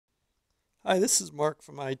Hi, this is Mark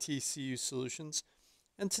from ITCU Solutions,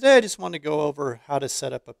 and today I just want to go over how to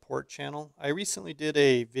set up a port channel. I recently did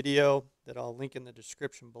a video that I'll link in the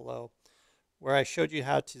description below where I showed you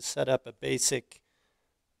how to set up a basic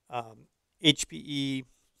HPE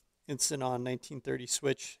instant on 1930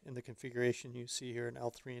 switch in the configuration you see here in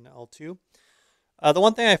L3 and L2. The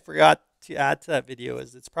one thing I forgot to add to that video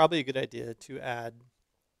is it's probably a good idea to add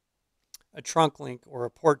a trunk link or a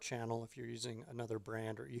port channel if you're using another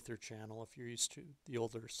brand, or ether channel if you're used to the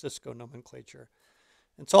older Cisco nomenclature.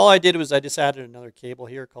 And so all I did was I just added another cable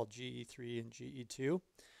here called GE3 and GE2.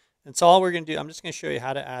 And so all we're going to do, I'm just going to show you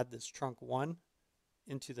how to add this trunk 1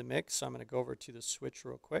 into the mix. So I'm going to go over to the switch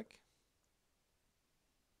real quick.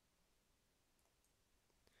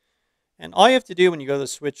 And all you have to do when you go to the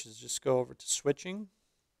switch is just go over to switching.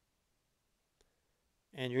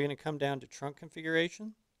 And you're going to come down to trunk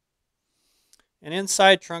configuration. And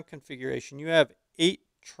inside trunk configuration, you have 8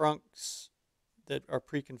 trunks that are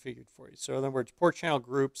pre-configured for you. So in other words, port channel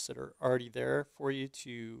groups that are already there for you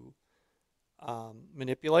to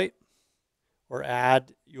manipulate or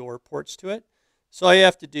add your ports to it. So all you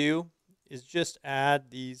have to do is just add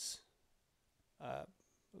these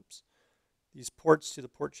ports to the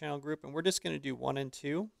port channel group, and we're just going to do 1 and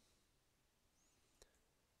 2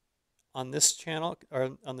 on this channel,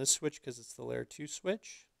 or on this switch, because it's the layer 2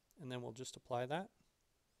 switch, and then we'll just apply that.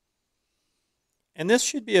 And this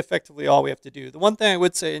should be effectively all we have to do. The one thing I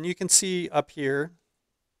would say, and you can see up here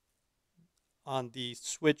on the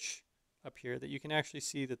switch up here, that you can actually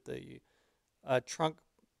see that the trunk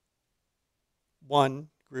 1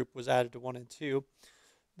 group was added to 1 and 2.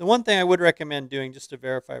 The one thing I would recommend doing just to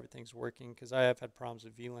verify everything's working, because I have had problems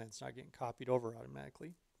with VLANs not getting copied over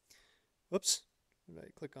automatically. Whoops, what did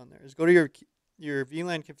I click on there? Is go to your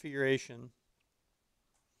VLAN configuration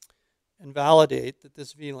and validate that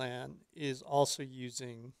this VLAN is also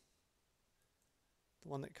using the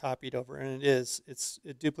one that copied over, and it is.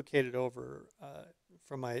 It duplicated over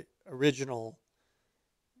from my original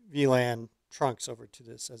VLAN trunks over to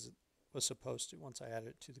this as it was supposed to once I added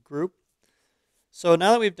it to the group. So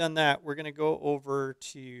now that we've done that, we're going to go over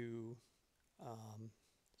to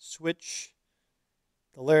switch,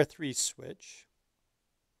 the layer 3 switch.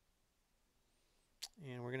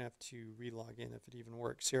 And we're going to have to relog in if it even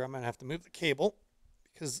works. Here, I'm going to have to move the cable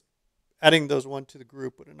because adding those 1 to the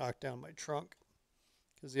group would have knocked down my trunk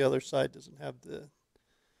because the other side doesn't have the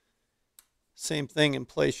same thing in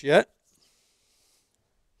place yet.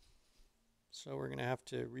 So we're going to have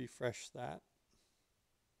to refresh that.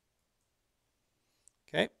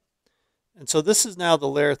 Okay. And so this is now the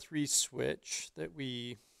layer 3 switch that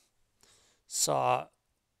we saw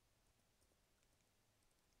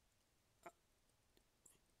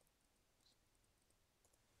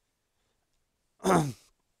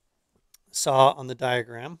on the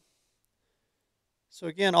diagram. So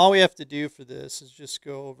again, all we have to do for this is just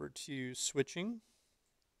go over to switching.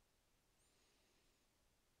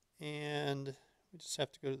 And we just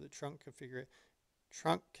have to go to the trunk configure.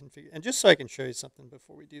 And just so I can show you something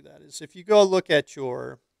before we do that, is if you go look at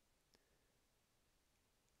your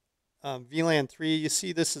VLAN 3, you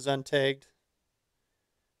see this is untagged.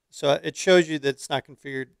 So it shows you that it's not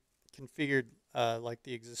configured like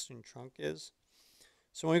the existing trunk is.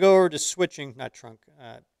 So when we go over to switching, not trunk,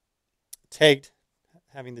 tagged,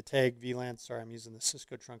 having the tag VLAN, sorry, I'm using the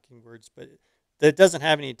Cisco trunking words, but it doesn't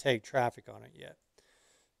have any tag traffic on it yet.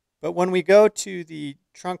 But when we go to the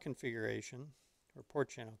trunk configuration, or port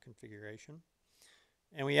channel configuration,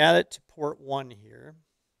 and we add it to port 1 here,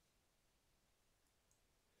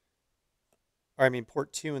 or I mean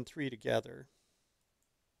port 2 and 3 together,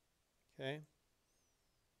 okay?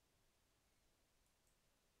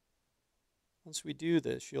 Once we do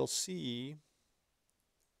this, you'll see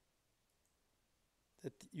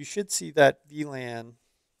that you should see that VLAN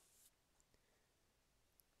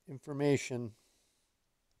information,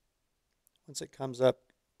 once it comes up,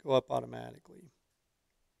 go up automatically.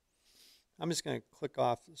 I'm just going to click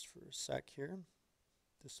off this for a sec here,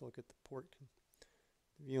 just to look at the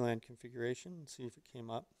the VLAN configuration and see if it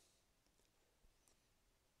came up.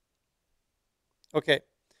 Okay,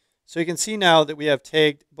 so you can see now that we have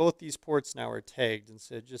tagged, both these ports now are tagged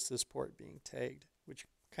instead of just this port being tagged, which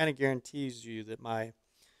kind of guarantees you that my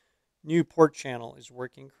new port channel is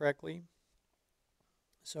working correctly.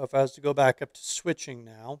 So if I was to go back up to switching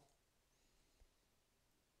now,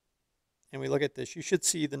 and we look at this, you should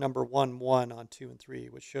see the number 1, 1 on 2 and 3,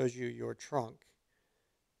 which shows you your trunk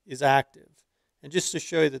is active. And just to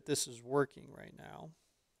show you that this is working right now,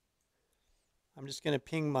 I'm just going to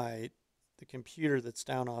ping the computer that's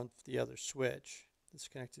down on the other switch, that's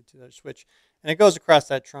connected to the other switch, and it goes across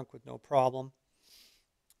that trunk with no problem.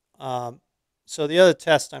 So the other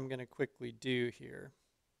test I'm going to quickly do here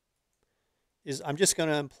is I'm just going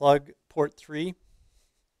to unplug port 3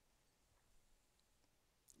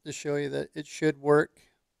 to show you that it should work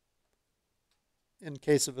in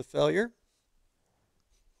case of a failure.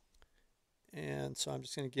 And so I'm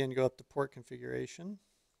just going to again go up to port configuration.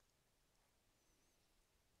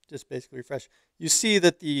 Just basically refresh. You see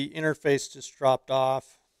that the interface just dropped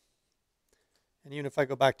off. And even if I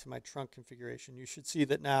go back to my trunk configuration, you should see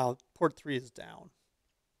that now port 3 is down.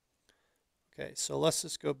 Okay, so let's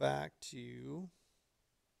just go back to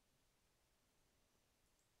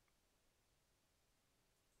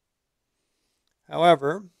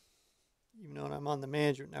however, even though I'm on the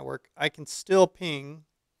management network, I can still ping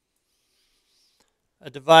a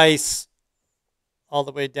device all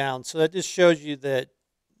the way down. So that just shows you that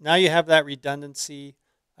now you have that redundancy.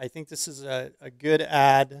 I think this is a good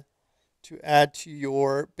add to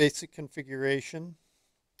your basic configuration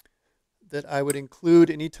that I would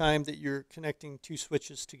include anytime that you're connecting two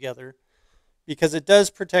switches together, because it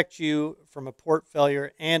does protect you from a port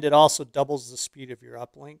failure and it also doubles the speed of your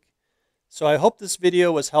uplink. So I hope this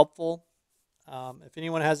video was helpful. If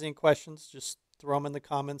anyone has any questions, just throw them in the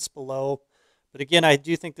comments below. But again, I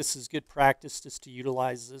do think this is good practice just to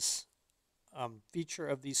utilize this feature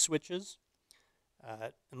of these switches,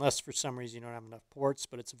 unless for some reason you don't have enough ports.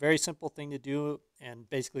 But it's a very simple thing to do and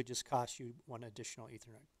basically just costs you one additional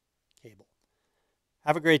Ethernet cable.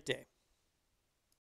 Have a great day.